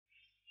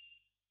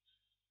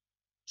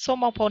សូម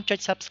បងប្អូនចុច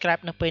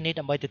Subscribe នៅពេលនេះ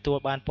ដើម្បីទទួល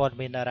បានព័ត៌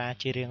មានតារា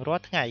ជារៀងរា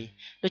ល់ថ្ងៃ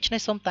ដូច្នេះ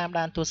សូមតាម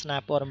ដានទស្សនា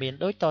ព័ត៌មាន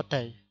ដូចត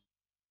ទៅ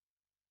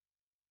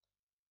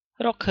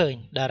រកឃើញ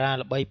តារា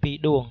ល្បីពីរ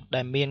ដួង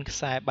ដែលមានខ្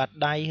សែបាត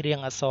ដៃរាង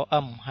អក្សរ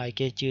M ហើយ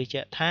គេជឿ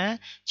ជាក់ថា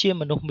ជា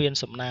មនុស្សមាន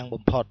សំណាង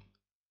បំផុត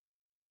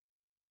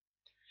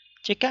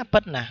ជាការពិ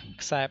តណាស់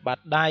ខ្សែបាត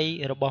ដៃ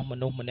របស់ម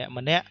នុស្សម្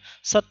នាក់ៗ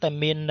សុទ្ធតែ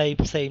មានន័យ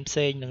ផ្សេង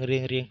ៗនិងរៀ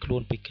ងៗខ្លួ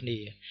នពីគ្នា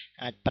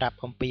អាចប្រាប់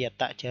អំពីអត្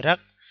តចរិត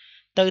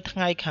ទៅថ្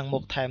ងៃខាងមុ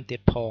ខថែមទៀ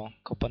តផង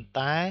ក៏ប៉ុន្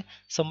តែ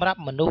សម្រាប់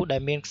មនុស្សដែ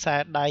លមានខ្សែ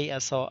ដៃអ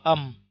ក្សរ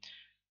M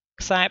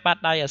ខ្សែបាត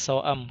ដៃអក្សរ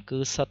M គឺ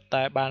សុទ្ធ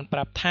តែបានប្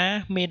រាប់ថា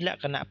មានល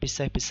ក្ខណៈពិ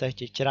សេស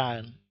ជាច្រើ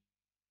ន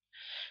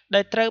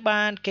ដែលត្រូវ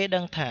បានគេ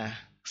ដឹងថា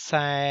ខ្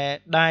សែ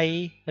ដៃ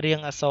រាង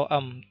អក្សរ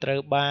M ត្រូ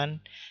វបាន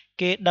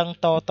គេដឹង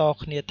ត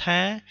គ្នាថា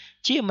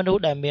ជាមនុស្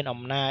សដែលមាន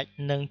អំណាច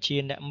និងជា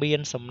អ្នកមាន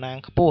សំណាង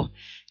ខ្ពស់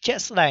ជា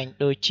ក់ស្ដែង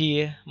ដូចជា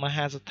ម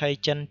ហាសេដ្ឋី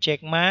ចិន Jack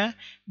Ma,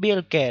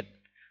 Bill Gates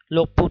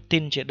លោក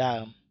Putin ជាដើ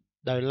ម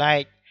ដោយឡែ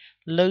ក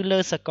លើ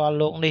សកល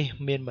លោកនេះ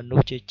មានមនុ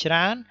ស្សជាច្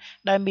រើន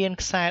ដែលមាន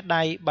ខ្សែ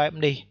ដៃបែប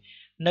នេះ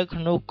នៅ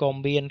ក្នុងក៏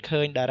មាន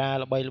ឃើញតារា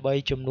ល្បី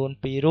ចំនួន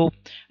2រូប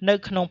នៅ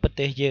ក្នុងប្រ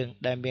ទេសយើង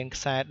ដែលមាន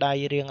ខ្សែដៃ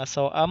រាងអក្ស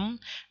រ M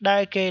ដែ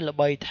លគេល្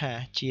បីថា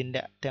ជា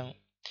អ្នក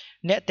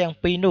ទាំង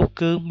ពីរនោះ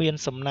គឺមាន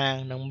សំណាង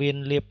និងមាន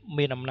លាភ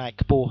មានអំណាច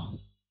ខ្ពស់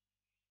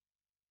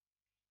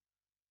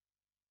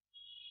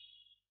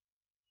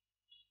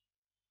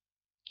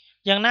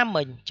យ៉ាងណា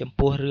មិញចំ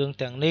ពោះរឿង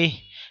ទាំងនេះ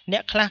អ្ន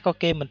កខ្លះក៏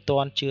គេមិនទា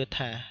ន់ជឿ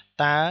ថា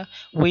តើ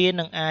វា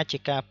នឹងអាចជា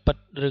ការពិត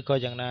ឬក៏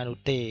យ៉ាងណានោះ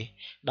ទេ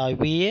ដោយ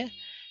វា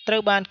ត្រូ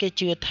វបានគេ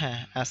ជឿថា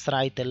អាស្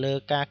រ័យទៅលើ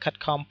ការខិត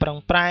ខំប្រឹង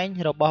ប្រែង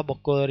របស់បុ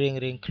គ្គលរៀ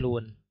ងខ្លួ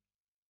ន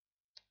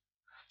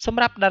ស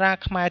ម្រាប់តារា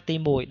ខ្មែរទី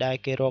1ដែល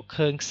គេរក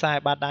ឃើញខ្សែ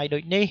បាតដៃដូ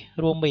ចនេះ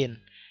រួមមាន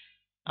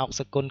អុក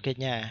សកុនក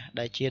ញ្ញា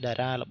ដែលជាតា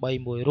រាល្បី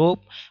មួយរូប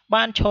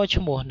បានឈរ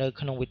ឈ្មោះនៅ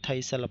ក្នុងវិថី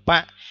សិល្បៈ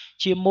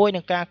ជាមួយ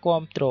នឹងការ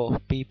គាំទ្រ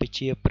ពីប្រ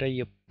ជាប្រិ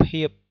យ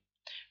ភាព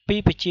ពី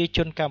ប្រជាជ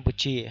នកម្ពុ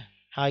ជា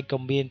ហើយក៏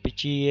មានប្រ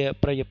ជា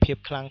ប្រិយភាព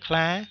ខ្លាំងក្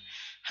លា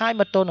ហើយ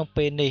មកទល់នឹង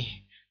ពេលនេះ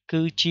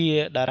គឺជា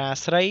តារា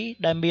ស្រី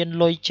ដែលមាន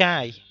លុយចា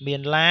យមា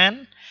នឡាន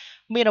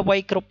មានអ្វី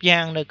គ្រប់យ៉ា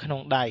ងនៅក្នុ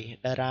ងដៃ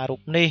តារារូ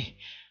បនេះ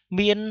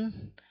មាន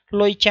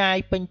លុយចាយ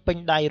ពេញ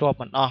ដៃរាប់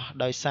មិនអស់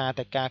ដោយសារ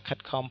តែការខិត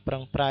ខំប្រឹ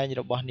ងប្រែង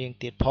របស់នាង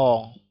ទៀតផ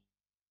ង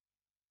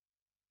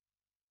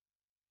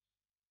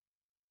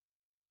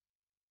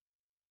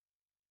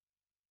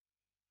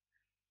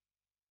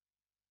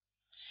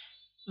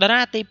តា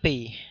រាទី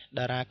2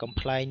តារាកំ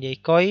ប្លែងនាយ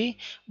កុយ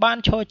បាន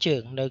ឈរជើ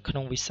ងនៅក្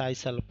នុងវិស័យ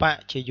សិល្បៈ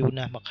ជាយូរ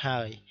ណាស់មក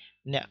ហើយ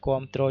អ្នក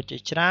គាំទ្រជា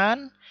ច្រើន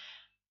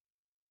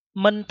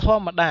មិនធ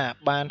ម្មតា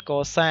បានក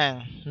សាង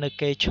នៅ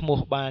កេរ្តិ៍ឈ្មោះ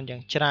បានយ៉ា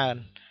ងច្រើន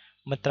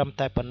មិនត្រឹម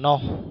តែប៉ុណ្ណោះ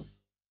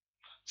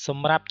ស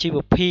ម្រាប់ជីវ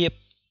ភាព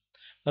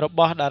រប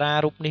ស់តារា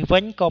រូបនេះវិ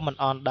ញក៏មិន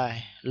អន់ដែរ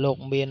លោក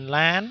មាន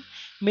ឡាន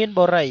មាន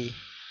បរិ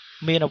យា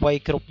មានអ្វី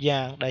គ្រប់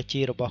យ៉ាងដែល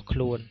ជារបស់ខ្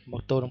លួនម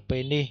កទល់នឹងពេ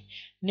លនេះ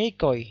នាយ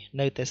កុយ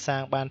នៅតែសា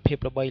ងបានភាព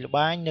ល្បីល្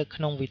បាញនៅ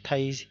ក្នុងវិ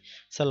ថី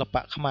សិល្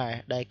បៈខ្មែរ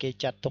ដែលគេ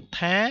ចាត់ទុក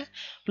ថា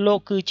លោក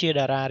គឺជា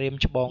តារារៀម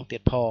ច្បងទៀ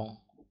តផង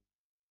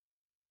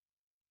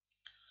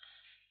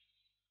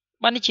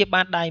បាននេះជា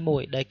បាតដៃមួ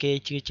យដែលគេ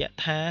ជឿជាក់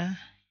ថា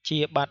ជា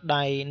បាត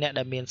ដៃអ្នក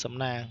ដែលមានសំ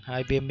ណាងហើ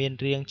យវាមាន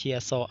រាងជាអ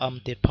ក្សរ M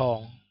ទៀតផង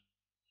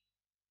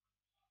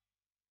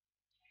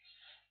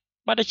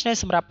បាទដូច្នេះ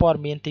សម្រាប់ព័ត៌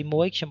មានទី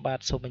1ខ្ញុំបាទ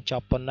សូមបញ្ច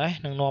ប់ប៉ុណ្ណេះ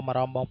នឹងនាំអា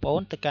រម្មណ៍បងប្អូ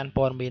នទៅកាន់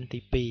ព័ត៌មានទី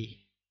2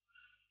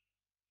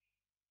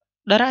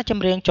តារាច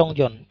ម្រៀងចុង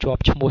យុនជា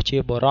ប់ឈ្មោះជា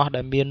បុរស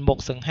ដែលមានមុខ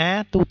សង្ហា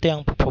ទូទាំង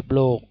ពិភព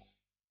លោក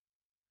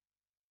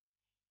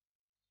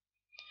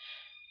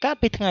កាល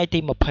ពីថ្ងៃទី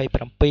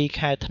27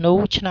ខែធ្នូ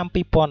ឆ្នាំ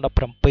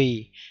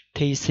2017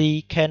 TC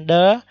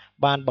Candle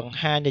បានបង្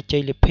ហាញនូវជ័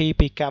យលាភី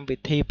ពីកម្មវិ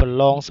ធីប្រ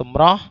ឡងសម្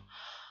រស់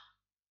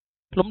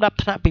លំដាប់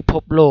ថ្នាក់ពិភ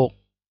ពលោក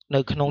នៅ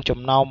ក្នុងចំ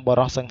ណោមប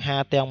រិសង្ហា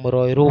ទាំង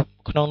100រូប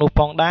ក្នុងនោះ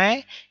ផងដែរ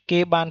គេ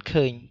បាន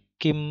ឃើញ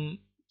គឹម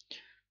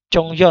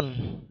ចុងយុន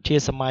ជា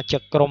សមាជិ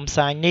កក្រុម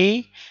សាយនី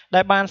ដែ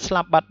លបានស្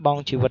លាប់បាត់ប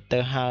ង់ជីវិតទៅ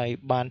ហើយ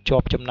បានជា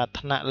ប់ចំណាត់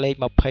ថ្នាក់លេខ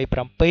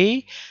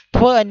27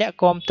ធ្វើឲ្យអ្នក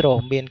គាំទ្រ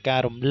មានការ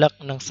រំលឹក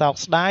និងសោក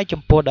ស្ដាយ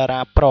ចំពោះតា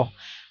រាប្រុស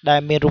ដែល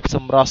មានរូបស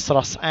ម្រស់ស្រ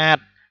ស់ស្អាត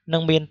និ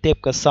ងមានទេព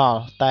កោសល្យ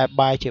តែ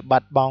បែរជាបា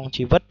ត់បង់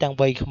ជីវិតទាំង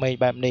វ័យក្មេង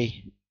បែបនេះ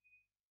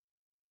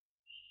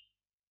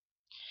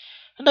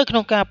នៅក្នុ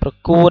ងការប្រ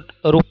កួត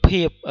រូប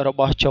ភាពរ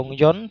បស់ចុង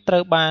យុនត្រូ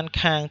វបាន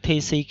ខាង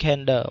TC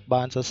Candle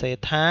បានសរសេរ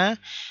ថា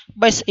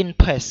Best in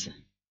Pace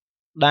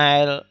ដែ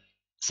ល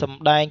ស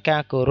ម្ដែងកា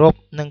រគោរព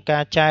និងកា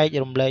រចែក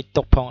រំលែក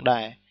ទុក្ខផង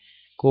ដែរ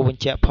គួរប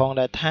ញ្ជាក់ផង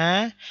ដែរថា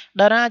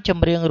តារាច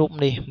ម្រៀងរូប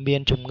នេះមា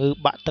នជំងឺ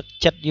បាក់ទឹក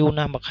ចិត្តយូរ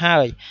ណាស់មកហើ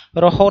យ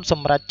រហូតស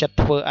ម្រេចចិត្ត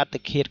ធ្វើអត្ត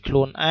ឃាតខ្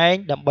លួនឯង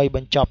ដើម្បីប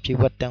ញ្ចប់ជី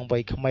វិតទាំងវ័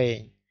យក្មេង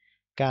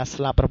ការ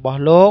ស្លាប់របស់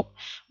លោក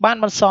បាន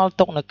បន្សល់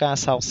ទុកនូវការ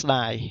សោកស្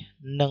ដាយ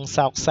និង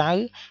សោកសៅ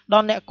ដ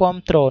ល់អ្នកគាំ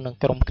ទ្រនិង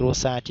ក្រុមគ្រួ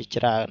សារជា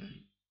ច្រើន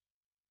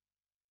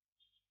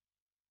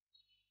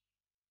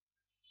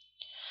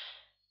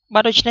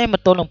បាទដូច្នេះម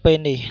កទល់នឹងពេល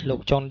នេះលោក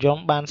ចុងយុន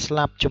បានស្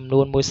លាប់ចំនួ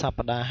ន1ស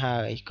ប្តាហ៍ហើ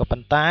យក៏ប៉ុ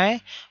ន្តែ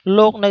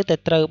លោកនៅតែ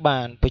ត្រូវ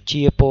បានប្រ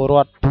ជាពលរ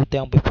ដ្ឋទូ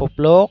ទាំងពិភព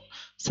លោក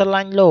ស្រ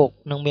ឡាញ់លោក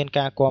និងមាន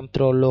ការគាំ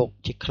ទ្រលោក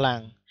ជាខ្លាំ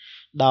ង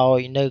ដោយ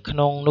នៅក្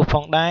នុងនោះផ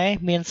ងដែរ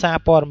មានសារ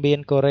ព័ត៌មាន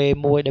កូរ៉េ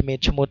មួយដែលមាន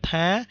ឈ្មោះ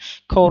ថា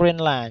Korean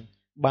Line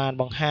បាន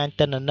បង្ហាញ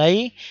ទិន្នន័យ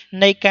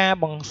នៃ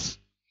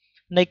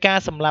ការ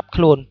សម្លាប់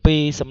ខ្លួនពី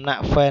សំណា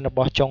ក់ fan រប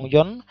ស់ចុង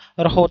យុន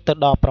រហូតទៅ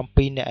ដល់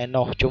 7 នាក់ឯ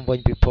ណោះជុំវិញ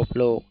ពិភព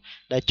លោក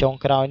ដែលចុង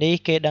ក្រោយនេះ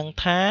គេដឹង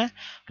ថា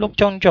លោក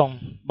ចុងចុង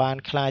បាន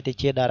ក្លាយទៅ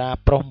ជាតារា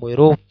ប្រុសមួយ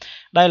រូប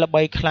ដែលល្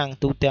បីខ្លាំង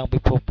ទូទាំងពិ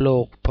ភពលោ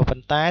កប៉ុ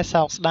ន្តែ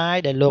សោកស្ដាយ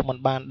ដែលលោកមិន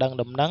បានដឹង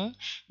ដំណឹង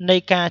នៃ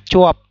ការ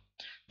ជាប់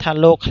ថា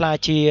លោកក្លាយ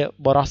ជា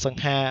បរិស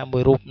ង្ហាមួ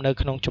យរូបនៅ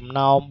ក្នុងចំ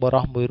ណោមប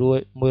រិស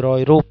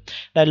100រូប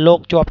ដែលលោក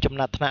ជាប់ចំ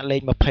ណាត់ថ្នាក់លេ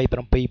ខ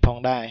27ផង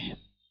ដែរ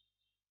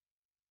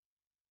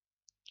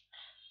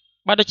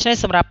បាទដូច្នេះ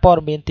សម្រាប់ព័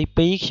ត៌មានទី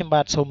2ខ្ញុំ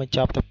បាទសូមបញ្ច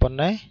ប់តែប៉ុណ្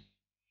ណេះ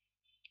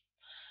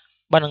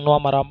បាទនឹង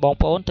នាំអារម្មណ៍បង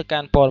ប្អូនទៅកា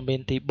ន់ព័ត៌មា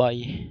នទី3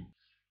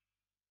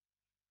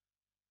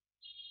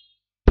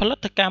ផលិ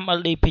តកម្ម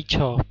LD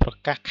Picture ប្រ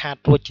កាសខាត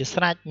រួចជា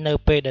ស្រេចនៅ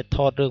ពេលដែលថ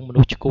តរឿងម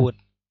នុស្សឆ្កួត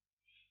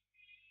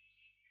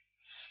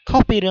ខុ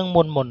សពីរឿង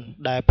មុន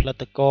ដែលផលិ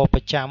តករប្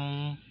រចាំ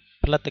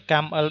ផលិតក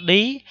ម្ម LD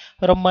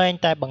រមែង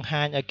តែបង្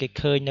ហាញឲ្យគេ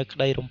ឃើញនៅក្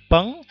តីរំ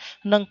ពឹង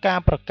និងការ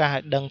ប្រកាសឲ្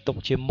យដឹងទុក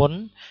ជាមុន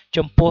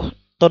ចំពោះ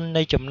ទុន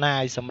នៃចំណា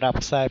យសម្រាប់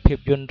ខ្សែភាព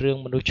យន្តរឿង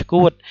មនុស្សឆ្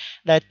កួត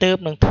ដែលទើប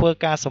នឹងធ្វើ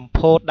ការសម្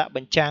ពោធដាក់ប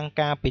ញ្ចាំង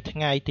ការពីថ្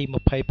ងៃទី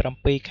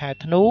27ខែ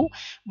ធ្នូ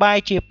បែរ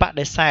ជាប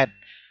ដិសេធ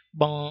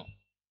ប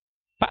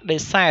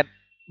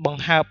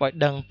ង្ហើបឲ្យ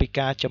ដឹងពី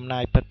ការចំណា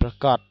យពិតប្រា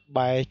កដ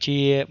បែរជា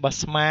បា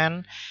ស្មាន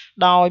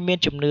ដោយមាន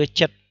ជំនឿ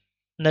ចិត្ត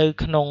នៅ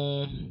ក្នុង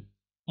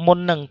មុន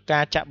នឹង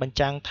ការចាក់បញ្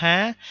ចាំងថា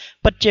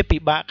ពិតជាពិ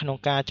បាកក្នុង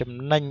ការចំ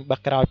ណេញបើ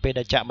ក្រោយពេល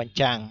ដែលចាក់បញ្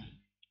ចាំង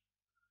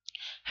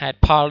ហេតុ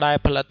ផលដែល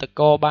ផលិត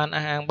ករបាន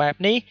អះអាងបែប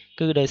នេះ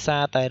គឺដោយសា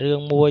រតែរឿង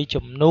មួយ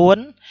ចំនួន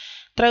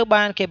ត្រូវ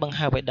បានគេបង្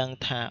ហើបឲ្យដឹង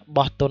ថា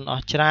បោះទុនអ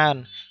ស់ច្រើន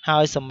ហើ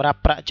យសម្រាប់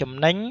ប្រាក់ចំ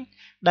ណេញ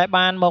ដែល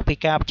បានមកពី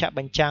ការចាក់ប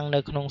ញ្ចាំងនៅ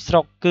ក្នុងស្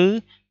រុកគឺ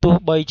ទោះ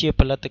បីជា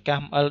ផលិតក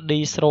ម្ម LD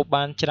ស្រូប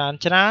បានច្រើ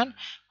ន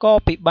ក៏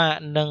ពិបាក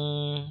នឹង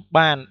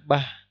បាន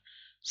បះ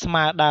ស្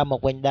មើដើមម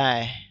កវិញដែរ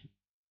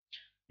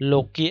លោ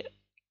កគៀ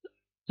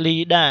លី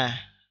ដា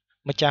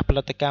ម្ចាស់ផ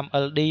លិតកម្ម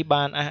LD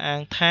បានអះអា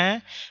ងថា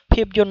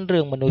ភាពយន្តរឿ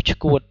ងមនុស្សឆ្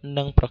កួត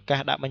នឹងប្រកាស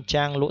ដាក់បញ្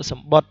ចាំងលក់ស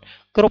ម្បត្តិ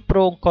គ្រប់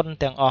រោងកុន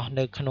ទាំងអស់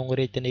នៅក្នុង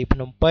រាជធានីភ្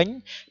នំពេញ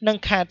និង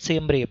ខេត្តសៀ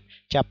មរាប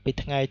ចាប់ពី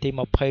ថ្ងៃទី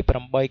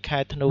28ខែ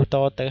ធ្នូត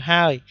ទៅ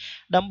ហើយ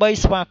ដើម្បី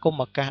ស្វាគម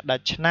ន៍ឱកាសដា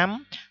ច់ឆ្នាំ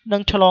និ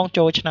ងឆ្លង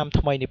ចូលឆ្នាំ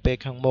ថ្មីនាពេល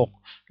ខាងមុខ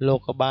លោក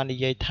ក៏បាននិ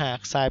យាយថា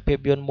ខ្សែភាព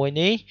យន្តមួយ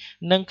នេះ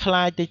នឹងក្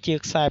លាយទៅជា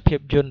ខ្សែភាព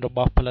យន្តរប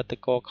ស់ផលិត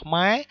ករខ្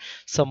មែរ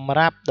សម្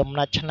រាប់ដំ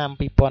ណាច់ឆ្នាំ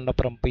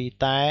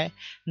2017តែ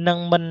នឹង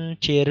មិន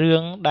ជារឿ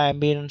ងដែល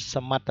មានស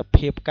មត្ថ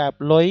ភាពកើប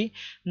លុយ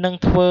និង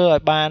ធ្វើឲ្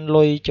យបាន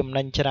លុយចំ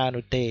ណេញច្រើន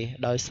នោះទេ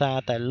ដោយសារ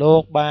តែលោ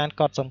កបាន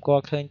កត់សម្គា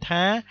ល់ឃើញ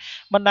ថា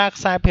បណ្ដា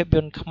ខ្សែភាពយ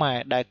ន្តខ្មែរ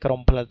ដែលក្រុម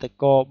ផលិត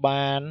ករ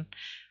បាន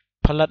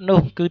ផលិត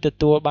នោះគឺទ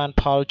ទួលបាន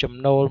ផលចំ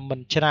ណូលមិ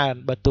នច្រើន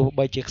បើទោះ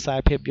បីជាខ្សែ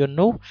ភាពយន្ត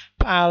នោះ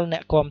ផ្អើលអ្ន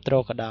កគាំទ្រ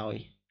ក៏ដោយ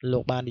លោ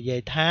កបាននិយា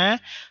យថា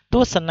ទ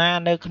ស្សនា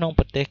នៅក្នុង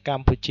ប្រទេសក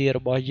ម្ពុជារ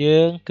បស់យើ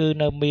ងគឺ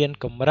នៅមាន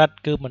កម្រិត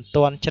គឺមិន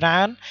ទាន់ច្រើ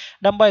ន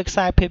ដើម្បីខ្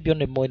សែភាពយន្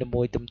តនីមួ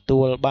យៗទទួ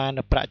លបាន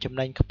ប្រាក់ចំ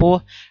ណេញខ្ពស់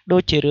ដូ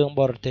ចជារឿង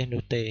បរទេស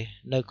នោះទេ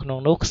នៅក្នុង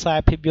នោះខ្សែ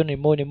ភាពយន្តនី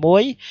មួ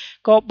យៗ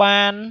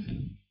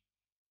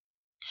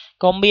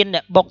ក៏មានអ្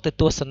នកបុកទៅ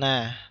ទស្សនា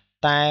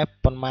តែ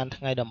ប៉ុន្មាន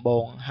ថ្ងៃដំបូ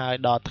ងហើយ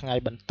ដល់ថ្ងៃ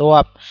បន្ទា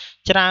ប់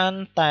ច្រើន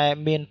តែ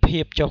មានភា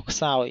ពចុះខ្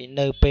សោយ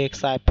នៅពេល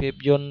ខ្សែភាព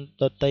យន្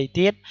តដទៃ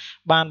ទៀត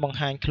បានបង្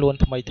ហាញខ្លួន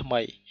ថ្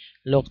មី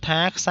លោក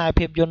ថាខ្សែ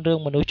ភាពយន្តរឿង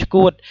មនុស្សឆ្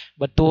កួត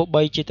បើទោះ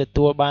បីជាទ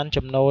ទួលបាន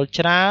ចំណូល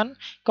ច្រើន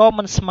ក៏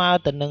មិនស្មើ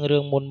ទៅនឹងរឿ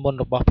ងមុន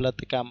របស់ផលិ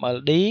តកម្ម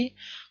LD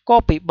ក៏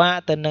ពិបាក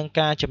ទៅនឹង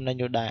ការចំណេញ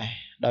នោះដែរ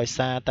ដោយ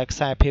សារតែខ្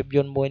សែភាពយ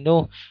ន្តមួយ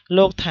នោះ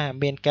លោកថា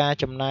មានការ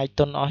ចំណាយ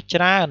ទុនអស់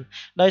ច្រើន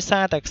ដោយសា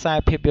រតែខ្សែ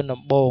ភាពយន្ត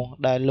ដំបូង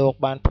ដែលលោក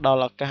បានផ្ដ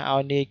ល់ឱកាសឲ្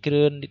យនាយគ្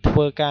រឿនធ្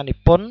វើការនិ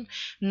ពន្ធ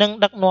និង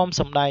ដឹកនាំ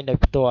សម្ដែងដោយ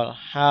ផ្ទាល់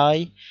ហើយ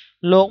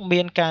លោក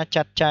មានការ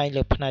ចាត់ចែង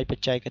លើផ្នែកប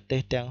ច្ចេកទេ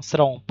សទាំងស្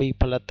រុងពី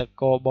ផលិត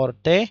ករបរ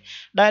ទេស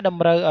ដែលត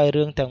ម្រូវឲ្យ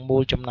រឿងទាំងមូ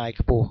លចំណាយ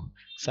ខ្ពស់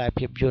ខ្សែ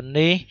ភាពយន្ត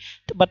នេះ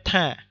ត្បិត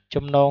ថា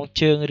ចំណង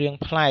ជើងរាង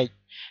ប្លែក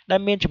ដែ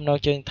លមានចំណង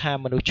ជើងថា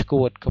មនុស្សឆ្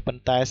កួតក៏ប៉ុ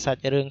ន្តែសា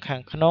ច់រឿងខា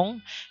ងក្នុង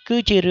គឺ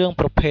ជារឿង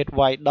ប្រភេទ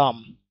វាយដំ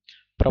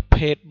ប្រ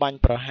ភេទបាញ់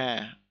ប្រហារ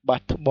បា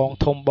ត់បង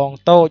ធំបង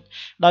តូច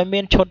ដោយមា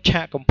នឈុត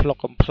ឆាកកំប្លុក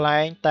កំប្លែ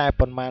ងតែ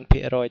ប៉ុន្មានភា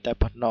គរយតែ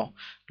ប៉ុណ្ណោះ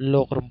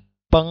លោករំ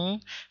ពឹង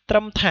ត្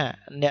រឹមថា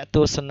អ្នកទ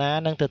ស្សនា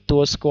នឹងទទួ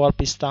លស្គាល់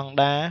ពីស្តង់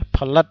ដារផ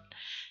លិត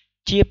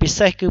ជាពិ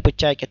សេសគឺប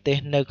ច្ចេកទេស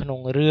នៅក្នុង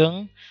រឿង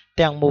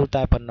ទាំងមូល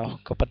តែប៉ុណ្ណោះ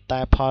ក៏ប៉ុន្តែ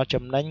ផល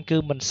ចំណេញគឺ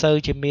មិនសូវ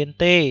ជាមាន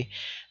ទេ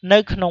នៅ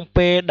ក្នុង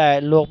ពេលដែល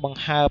លោកប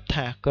ង្ហើប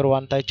ថាគ្រា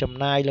ន់តែចំ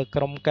ណាយលើ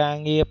ក្រុមការ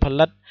ងារផ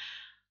លិត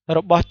រ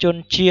បស់ជន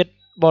ជាតិ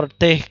បរ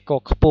ទេសក៏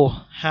ខ្ពស់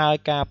ហើយ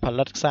ការផ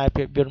លិតខ្សែ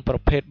ភាពយន្តប្រ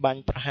ភេទបា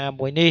ញ់ប្រហារ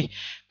មួយនេះ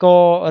ក៏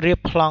រៀប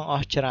ប្លង់អ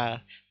ស់ច្រើន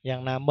យ៉ា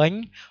ងណាមិញ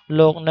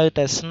លោកនៅ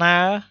តែស្នើ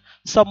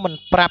សូមមិន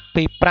ប្រាប់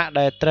ពីប្រាក់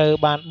ដែលត្រូវ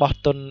បានបោះ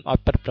ទុនឲ្យ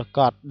ពិតប្រាក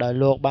ដដោយ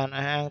លោកបាន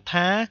អះអាង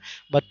ថា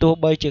បើទោះ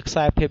បីជាខ្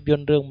សែភាពយ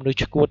ន្តរឿងមនុស្ស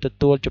ឆ្កួតទ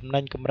ទួលចំណេ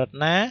ញកម្រិត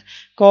ណា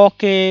ក៏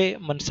គេ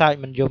មិនសើច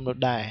មិនយំនោះ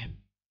ដែរ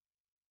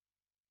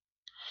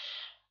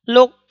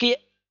លោកគៀ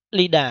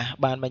លីដា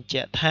បានបញ្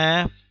ជាក់ថា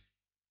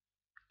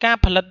ការ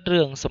ផលិត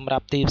រឿងសម្រា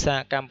ប់ទីផ្សារ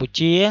កម្ពុ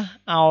ជា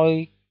ឲ្យ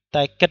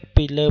តែគិត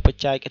ពីលើប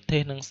ច្ចេកទេ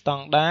សនិងស្ត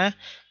ង់ដារ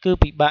គឺ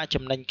ពិបាក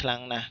ចំណេញខ្លាំ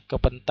ងណាស់ក៏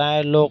ប៉ុន្តែ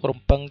លោករំ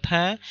ពឹង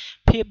ថា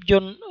ភាពយ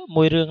ន្ត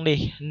មួយរឿងនេះ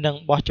នឹង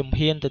បោះជំ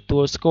ហានទទួ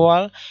លស្គា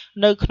ល់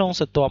នៅក្នុង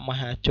ស្រទាប់ម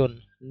ហាជន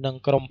និង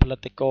ក្រុមផលិ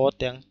តករ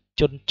ទាំង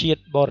ជនជា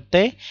តិបរ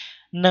ទេស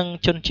និង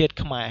ជនជាតិ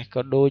ខ្មែរ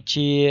ក៏ដូច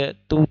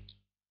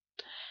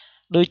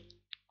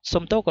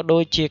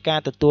ជាកា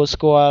រទទួល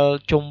ស្គាល់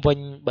ជុំវិញ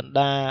បណ្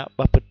ដា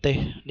ប្រទេស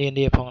នា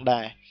នាផង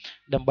ដែរ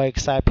ដើម្បី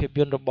ខ្សែភាព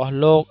យន្តរបស់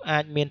លោកអា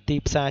ចមានទី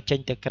ផ្សារចេញ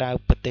ទៅក្រៅ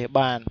ប្រទេស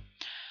បាន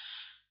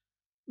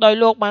ដោយ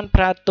លោកបាន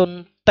ប្រើទុន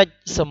តិច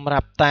សម្រា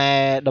ប់តែ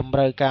តម្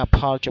រូវការផ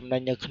លចំណេ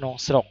ញនៅក្នុង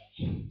ស្រុក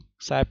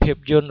ខ្សែភាព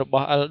យន្តរប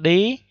ស់ LD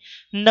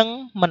នឹង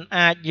មិន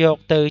អាចយក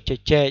ទៅជ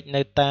ជែក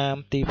នៅតាម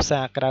ទីផ្សា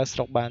រក្រៅស្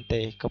រុកបាន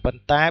ទេក៏ប៉ុ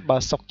ន្តែបើ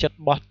សុកចិត្ត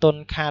បោះទុន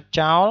ខាត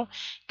ចោល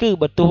គឺ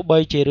បើទោះបី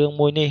ជារឿង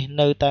មួយនេះ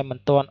នៅតែមិន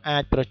ទាន់អា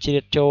ចប្រជ្រៀ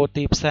តចូល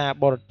ទីផ្សារ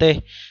បរទេស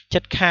ជិ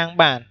តខាង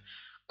បាន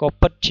ក៏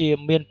ពិតជា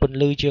មានពន្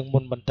លឺជាងមុ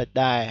នបន្តិច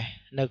ដែរ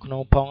នៅក្នុ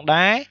ងផង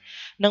ដែរ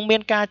នឹងមា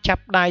នការចា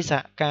ប់ដៃសហ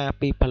ការ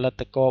ពីផលិ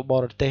តករប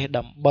រទេស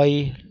ដើម្បី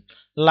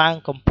ឡើង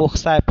កម្ពស់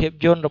ខ្សែភាព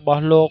យន្តរប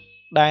ស់លោក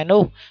ដែរ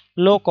នោះ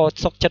លោកក៏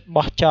សុខចិត្ត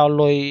បោះចោល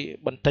លុយ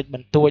បន្តិចប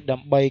ន្តួចដើ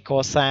ម្បីក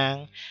សាង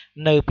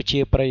នៅប្រជា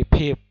ប្រិយ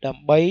ភាពដើ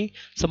ម្បី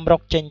សម្រុក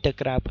ចេញទៅ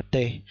ក្រៅប្រ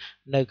ទេស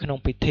នៅក្នុង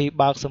ពិធី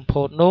បើកសម្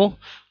ពោធនោះ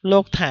លោ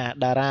កថា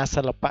តារា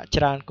សិល្បៈ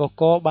ច្រើនក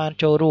កបាន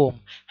ចូលរួម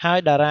ហើយ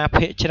តារា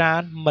ភាគច្រើ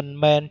នមិន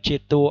មែនជា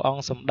តួអ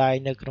ង្គសម្ដែង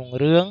នៅក្នុង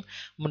រឿង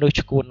មនុស្ស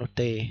ឈួតនោះ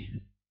ទេ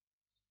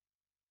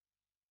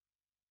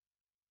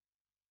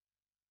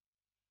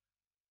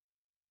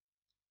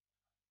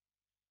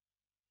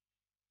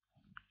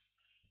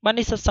បាន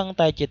នេះសុទ្ធសឹង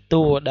តែជា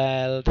តួដែ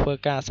លធ្វើ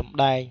ការសម្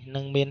ដែង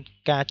និងមាន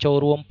ការចូល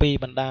រួមពី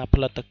បណ្ដាផ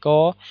លិតក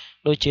រ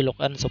ដូចជាលោក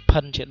អិនសុផិ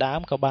នជាដើម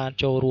ក៏បាន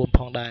ចូលរួមផ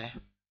ងដែរ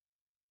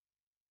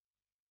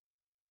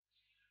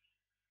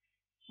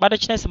បាទដូ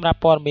ច្នេះសម្រាប់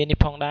ព័ត៌មាននេះ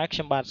ផងដែរខ្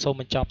ញុំបាទសូម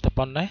បញ្ចប់តែ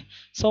ប៉ុណ្ណេះ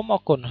សូមអ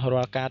រគុណ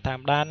រាល់ការតាម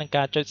ដាននិង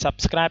ការចុច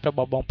Subscribe រប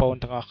ស់បងប្អូន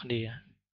ទាំងអស់គ្នា